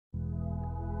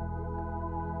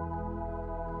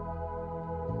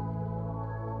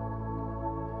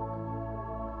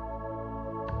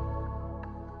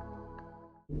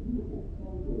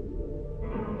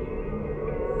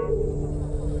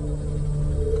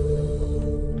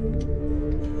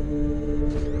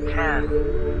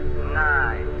10,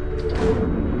 9.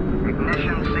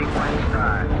 Ignition sequence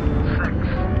start. 6,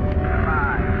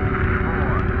 5,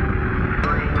 4,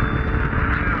 3,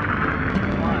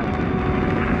 2, 1.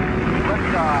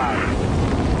 Liftoff.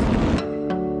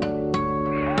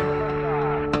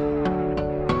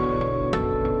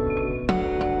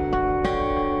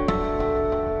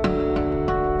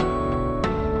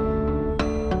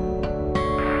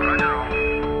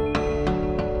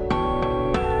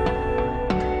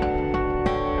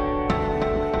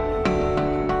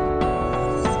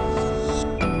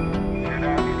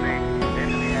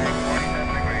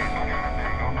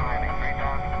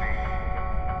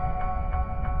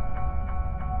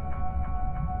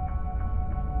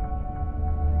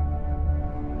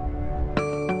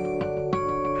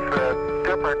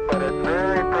 Different, but it's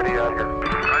very pretty out here.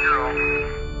 Roger all.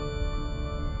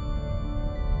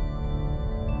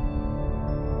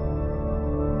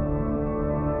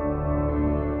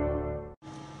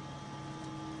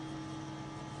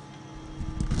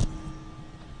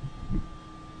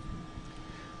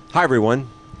 Hi everyone,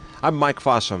 I'm Mike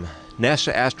Fossum,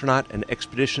 NASA astronaut and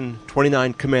Expedition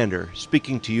 29 commander,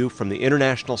 speaking to you from the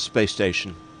International Space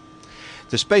Station.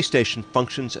 The space station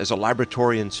functions as a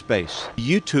laboratory in space.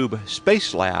 The YouTube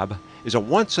Space Lab is a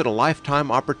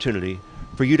once-in-a-lifetime opportunity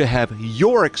for you to have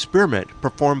your experiment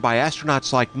performed by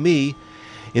astronauts like me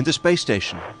in the space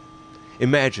station.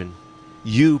 Imagine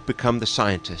you become the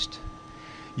scientist.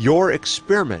 Your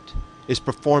experiment is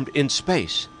performed in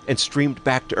space and streamed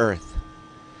back to Earth.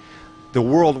 The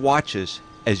world watches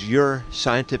as your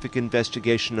scientific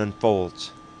investigation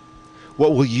unfolds.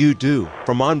 What will you do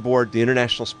from on board the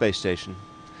International Space Station?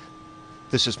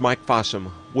 This is Mike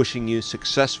Fossum wishing you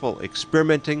successful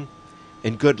experimenting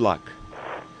and good luck.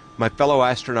 My fellow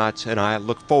astronauts and I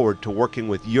look forward to working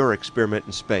with your experiment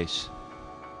in space.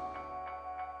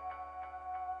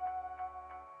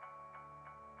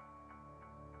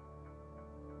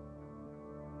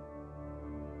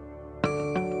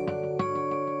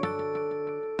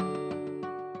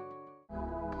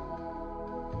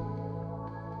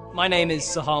 My name is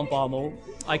Sahan Barmal.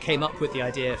 I came up with the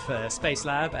idea for Space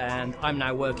Lab, and I'm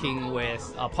now working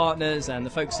with our partners and the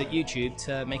folks at YouTube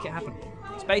to make it happen.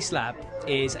 Space Lab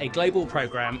is a global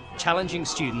program challenging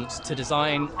students to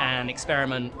design an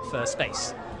experiment for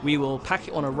space. We will pack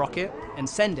it on a rocket and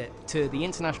send it to the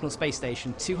International Space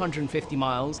Station 250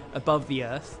 miles above the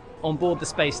Earth. On board the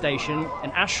space station, an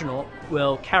astronaut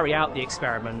will carry out the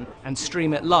experiment and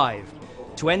stream it live.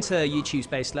 To enter YouTube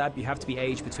Space Lab, you have to be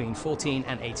aged between 14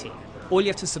 and 18. All you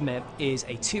have to submit is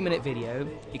a 2-minute video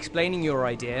explaining your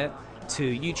idea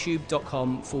to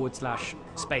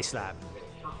youtube.com/spacelab.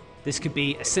 This could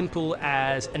be as simple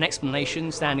as an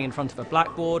explanation standing in front of a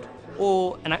blackboard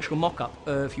or an actual mock-up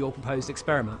of your proposed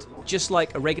experiment. Just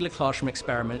like a regular classroom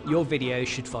experiment, your video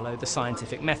should follow the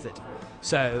scientific method.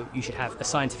 So you should have a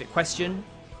scientific question,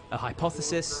 a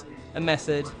hypothesis, a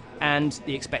method, and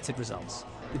the expected results.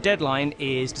 The deadline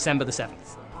is December the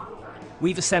 7th.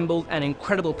 We've assembled an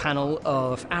incredible panel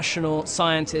of astronauts,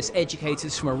 scientists,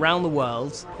 educators from around the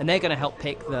world, and they're going to help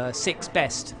pick the 6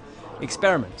 best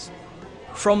experiments.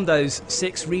 From those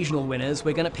 6 regional winners,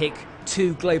 we're going to pick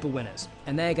 2 global winners,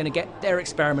 and they're going to get their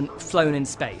experiment flown in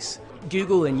space.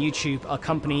 Google and YouTube are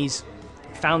companies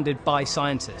founded by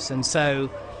scientists, and so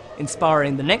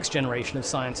inspiring the next generation of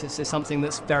scientists is something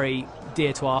that's very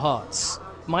dear to our hearts.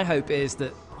 My hope is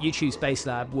that YouTube Space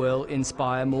Lab will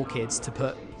inspire more kids to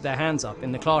put their hands up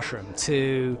in the classroom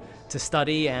to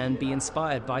study and be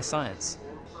inspired by science.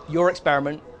 Your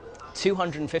experiment,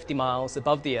 250 miles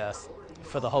above the Earth,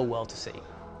 for the whole world to see.